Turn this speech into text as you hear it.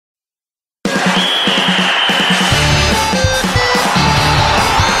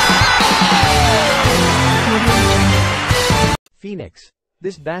Phoenix,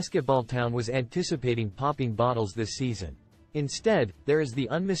 this basketball town was anticipating popping bottles this season. Instead, there is the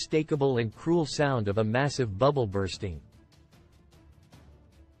unmistakable and cruel sound of a massive bubble bursting.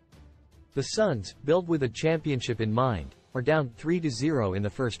 The Suns, built with a championship in mind, are down 3-0 in the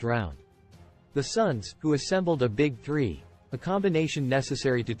first round. The Suns, who assembled a big three, a combination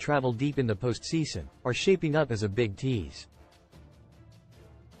necessary to travel deep in the postseason, are shaping up as a big tease.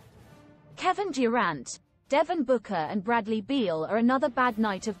 Kevin Durant, Devin Booker and Bradley Beal are another bad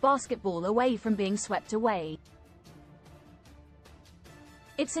night of basketball away from being swept away.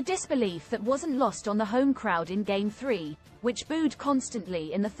 It's a disbelief that wasn't lost on the home crowd in Game 3, which booed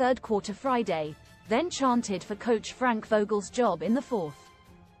constantly in the third quarter Friday, then chanted for coach Frank Vogel's job in the fourth.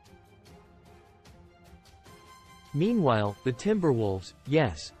 Meanwhile, the Timberwolves,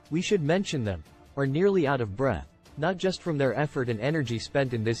 yes, we should mention them, are nearly out of breath, not just from their effort and energy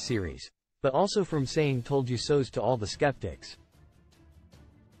spent in this series, but also from saying "told you so's" to all the skeptics.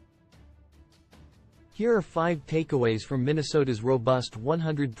 Here are 5 takeaways from Minnesota's robust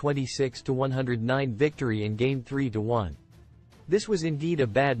 126-109 victory in Game 3-1. This was indeed a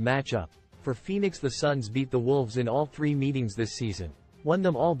bad matchup. For Phoenix, the Suns beat the Wolves in all 3 meetings this season, won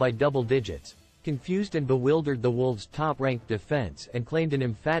them all by double digits, confused and bewildered the Wolves' top-ranked defense, and claimed an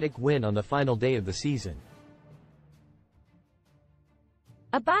emphatic win on the final day of the season.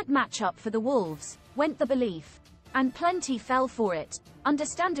 A bad matchup for the Wolves, went the belief. And plenty fell for it,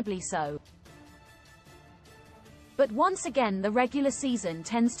 understandably so. But once again the regular season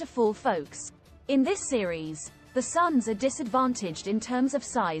tends to fool folks. In this series, the Suns are disadvantaged in terms of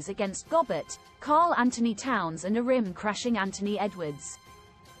size against Gobert, Karl Anthony Towns and a rim-crashing Anthony Edwards.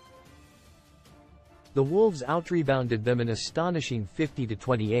 The Wolves out-rebounded them an astonishing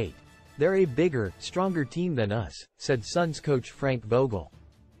 50-28. "They're a bigger, stronger team than us," said Suns coach Frank Vogel.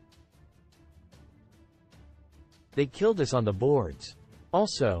 "They killed us on the boards.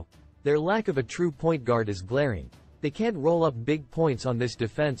 Also, their lack of a true point guard is glaring. They can't roll up big points on this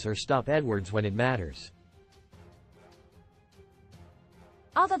defense or stop Edwards when it matters."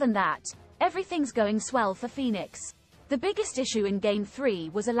 Other than that, everything's going swell for Phoenix. The biggest issue in Game 3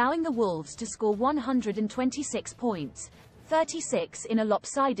 was allowing the Wolves to score 126 points, 36 in a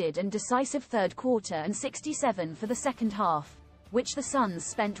lopsided and decisive third quarter and 67 for the second half, which the Suns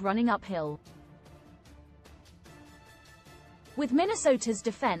spent running uphill. With Minnesota's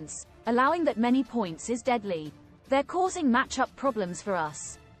defense, allowing that many points is deadly. "They're causing matchup problems for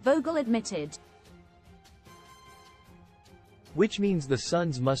us," Vogel admitted. Which means the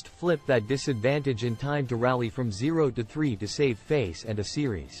Suns must flip that disadvantage in time to rally from 0-3 to save face and a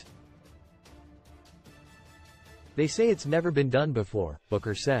series. "They say it's never been done before,"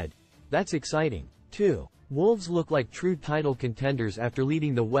 Booker said. "That's exciting, too. Wolves look like true title contenders after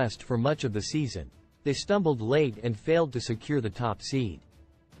leading the West for much of the season. They stumbled late and failed to secure the top seed."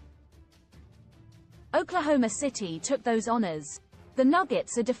 Oklahoma City took those honors. The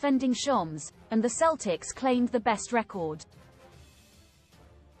Nuggets are defending Shams, and the Celtics claimed the best record.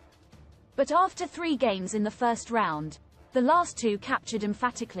 But after 3 games in the first round, the last 2 captured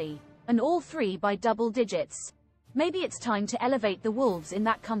emphatically, and all 3 by double digits. Maybe it's time to elevate the Wolves in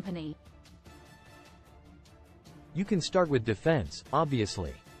that company. You can start with defense,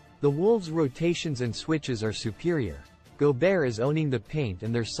 obviously. The Wolves' rotations and switches are superior. Gobert is owning the paint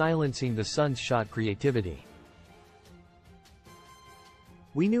and they're silencing the Suns' shot creativity.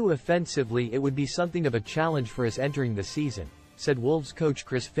 "We knew offensively it would be something of a challenge for us entering the season," said Wolves coach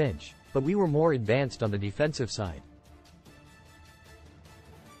Chris Finch, "but we were more advanced on the defensive side.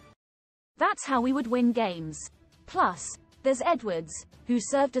 That's how we would win games. Plus, there's Edwards, who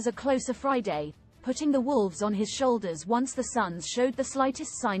served as a closer Friday, putting the Wolves on his shoulders once the Suns showed the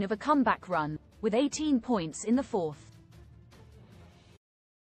slightest sign of a comeback run, with 18 points in the fourth."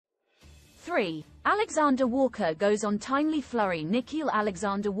 3. Alexander Walker goes on timely flurry. Nickeil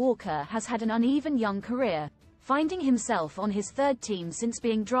Alexander-Walker has had an uneven young career, finding himself on his 3rd team since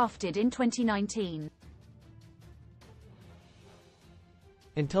being drafted in 2019.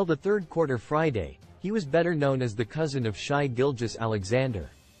 Until the third quarter Friday, he was better known as the cousin of Shai Gilgeous-Alexander.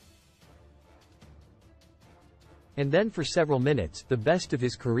 And then for several minutes, the best of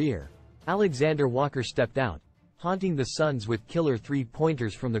his career, Alexander Walker stepped out, haunting the Suns with killer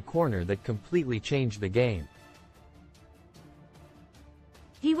 3-pointers from the corner that completely changed the game.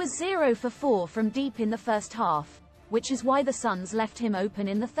 He was 0 for 4 from deep in the first half, which is why the Suns left him open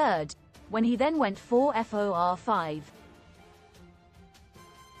in the third, when he then went 4 for 5.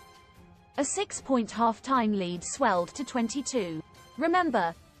 A 6-point halftime lead swelled to 22.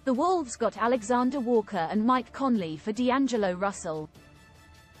 Remember, the Wolves got Alexander Walker and Mike Conley for D'Angelo Russell.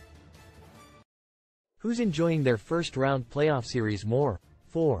 Who's enjoying their first-round playoff series more?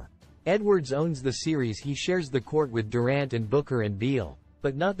 4. Edwards owns the series. He shares the court with Durant and Booker and Beal,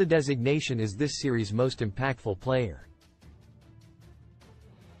 but not the designation as this series' most impactful player.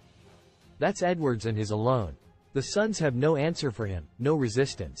 That's Edwards and his alone. The Suns have no answer for him, no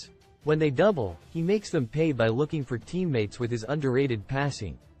resistance. When they double, he makes them pay by looking for teammates with his underrated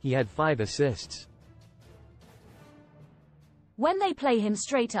passing. He had 5 assists. When they play him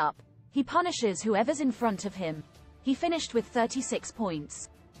straight up, he punishes whoever's in front of him. He finished with 36 points.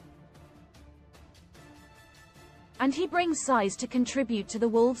 And he brings size to contribute to the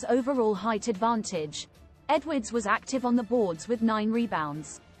Wolves' overall height advantage. Edwards was active on the boards with 9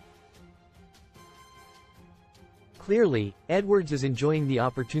 rebounds. Clearly, Edwards is enjoying the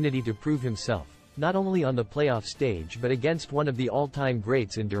opportunity to prove himself, not only on the playoff stage but against one of the all-time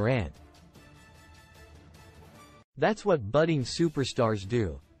greats in Durant. That's what budding superstars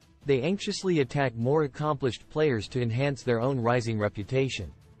do. They anxiously attack more accomplished players to enhance their own rising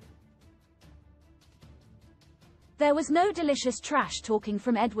reputation. There was no delicious trash talking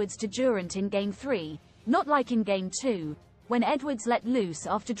from Edwards to Durant in Game 3, not like in Game 2, when Edwards let loose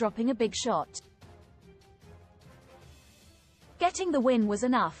after dropping a big shot. Getting the win was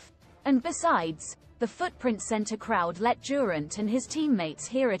enough. And besides, the Footprint Center crowd let Durant and his teammates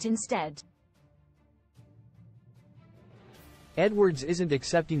hear it instead. Edwards isn't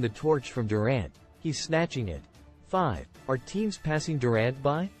accepting the torch from Durant, he's snatching it. 5. Are teams passing Durant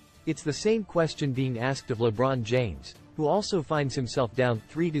by? It's the same question being asked of LeBron James, who also finds himself down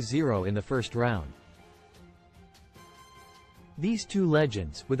 3-0 in the first round. These two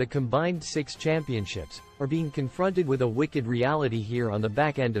legends, with a combined 6 championships, are being confronted with a wicked reality here on the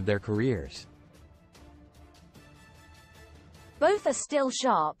back end of their careers. Both are still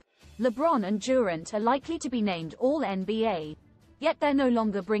sharp. LeBron and Durant are likely to be named All-NBA, yet they're no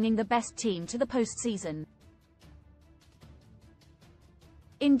longer bringing the best team to the postseason.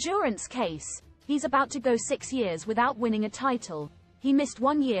 In Durant's case, he's about to go 6 years without winning a title. He missed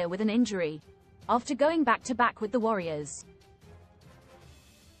 1 year with an injury, after going back-to-back with the Warriors.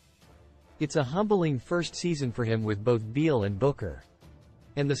 It's a humbling first season for him with both Beal and Booker.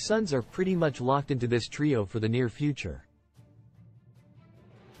 And the Suns are pretty much locked into this trio for the near future.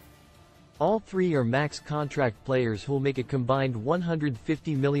 All 3 are max contract players who'll make a combined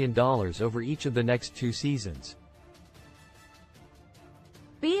 $150 million over each of the next 2 seasons.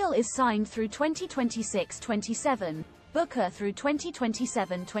 Beal is signed through 2026-27, Booker through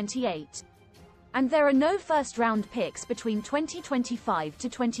 2027-28. And there are no first-round picks between 2025 to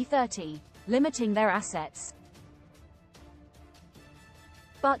 2030, limiting their assets.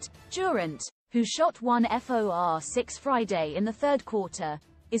 But Durant, who shot 1 for 6 Friday in the third quarter,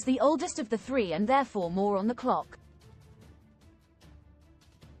 is the oldest of the 3 and therefore more on the clock.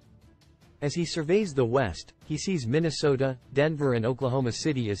 As he surveys the West, he sees Minnesota, Denver and Oklahoma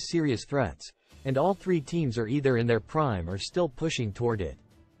City as serious threats, and all 3 teams are either in their prime or still pushing toward it.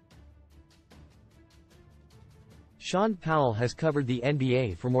 Sean Powell has covered the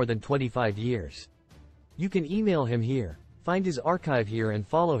NBA for more than 25 years. You can email him here, find his archive here and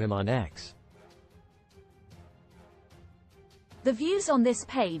follow him on X. The views on this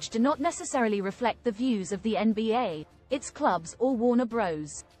page do not necessarily reflect the views of the NBA, its clubs or Warner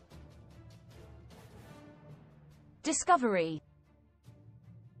Bros. Discovery.